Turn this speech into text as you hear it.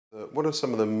What are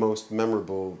some of the most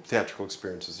memorable theatrical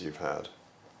experiences you've had?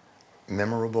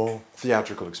 Memorable?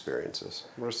 Theatrical experiences.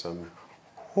 What are some?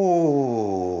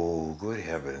 Oh, good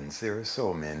heavens. There are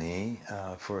so many,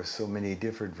 for so many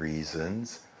different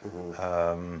reasons.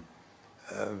 Right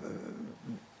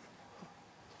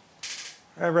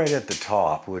at the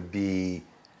top would be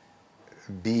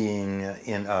being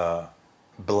in a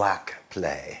black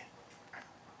play.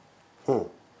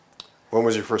 When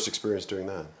was your first experience doing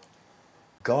that?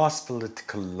 Gospel at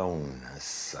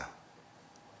Colonus.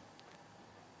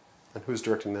 And who's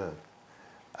directing that?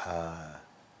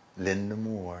 Linda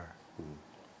Moore.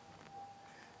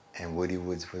 And Woody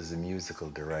Woods was the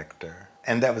musical director.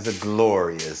 And that was a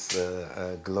glorious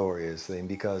thing,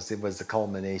 because it was the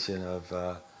culmination of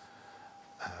a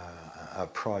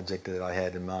project that I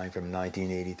had in mind from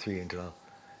 1983 until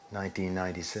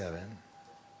 1997.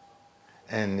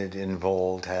 And it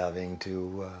involved having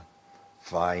to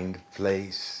find a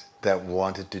place that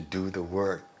wanted to do the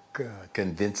work,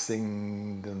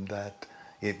 convincing them that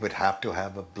it would have to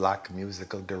have a black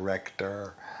musical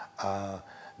director.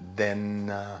 During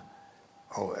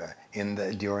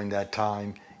that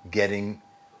time,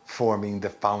 forming the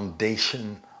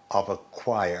foundation of a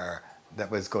choir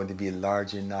that was going to be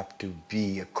large enough to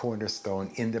be a cornerstone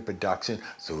in the production.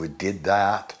 So we did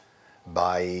that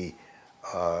by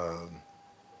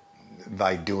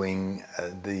doing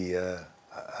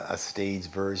a stage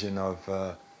version of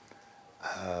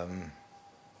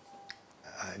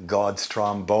God's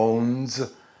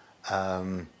Trombones,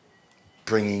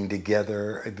 bringing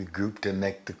together the group to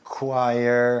make the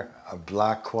choir, a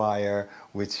black choir,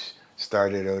 which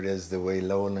started out as the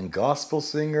Waylolan Gospel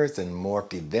Singers and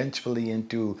morphed eventually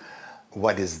into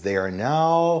what is there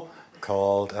now,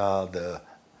 called the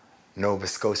Nova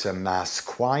Scotia Mass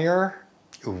Choir,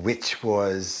 which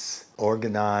was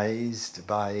organized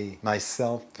by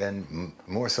myself and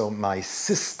more so my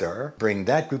sister, bring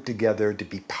that group together to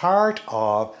be part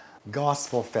of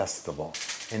Gospel Festival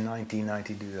in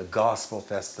 1992, a Gospel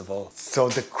Festival. So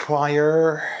the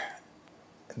choir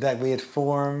that we had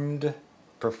performed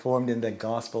in the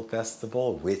Gospel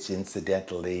Festival, which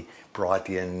incidentally brought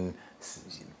in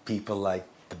people like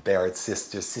the Barrett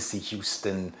sisters, Sissy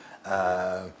Houston,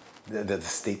 the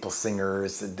Staple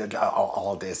Singers,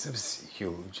 all this. It was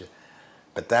huge.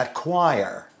 But that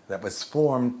choir that was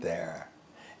formed there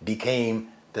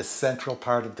became the central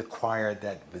part of the choir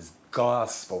that was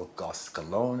gospel at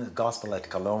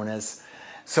Colonus.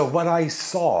 So what I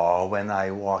saw when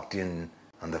I walked in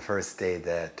on the first day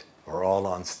that we're all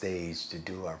on stage to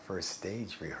do our first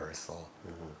stage rehearsal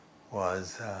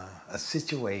was a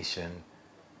situation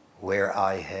where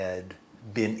I had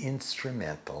been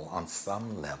instrumental on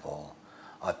some level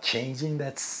of changing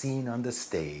that scene on the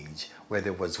stage where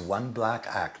there was one black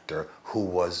actor who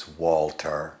was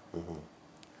Walter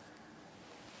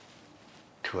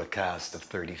to a cast of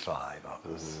 35 of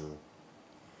us.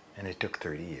 And it took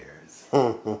 30 years.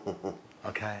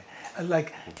 Okay?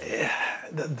 Like,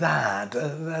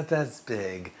 that's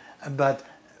big. But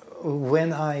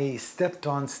when I stepped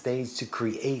on stage to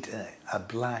create a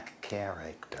black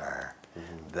character,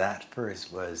 that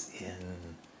first was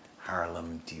in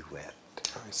Harlem Duet.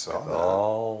 I saw that.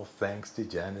 All thanks to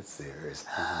Janet Sears.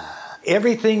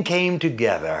 Everything came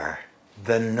together,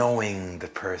 the knowing the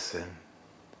person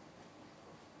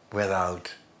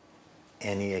without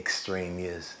any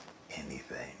extraneous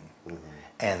anything.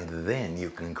 And then you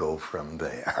can go from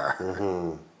there.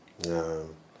 Yeah.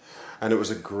 And it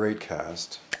was a great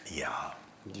cast. Yeah.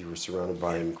 You were surrounded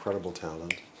by incredible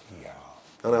talent. Yeah.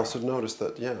 And I also noticed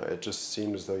that, it just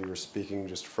seemed as though you were speaking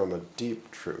just from a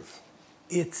deep truth.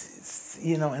 It's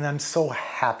and I'm so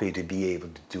happy to be able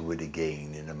to do it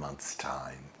again in a month's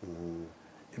time.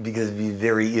 Because it'd be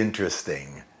very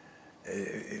interesting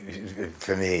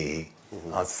for me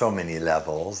on so many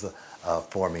levels,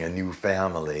 forming a new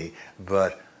family.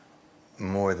 But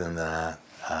more than that,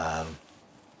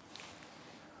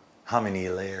 how many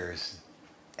layers,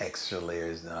 extra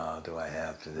layers now do I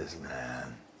have to this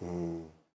man?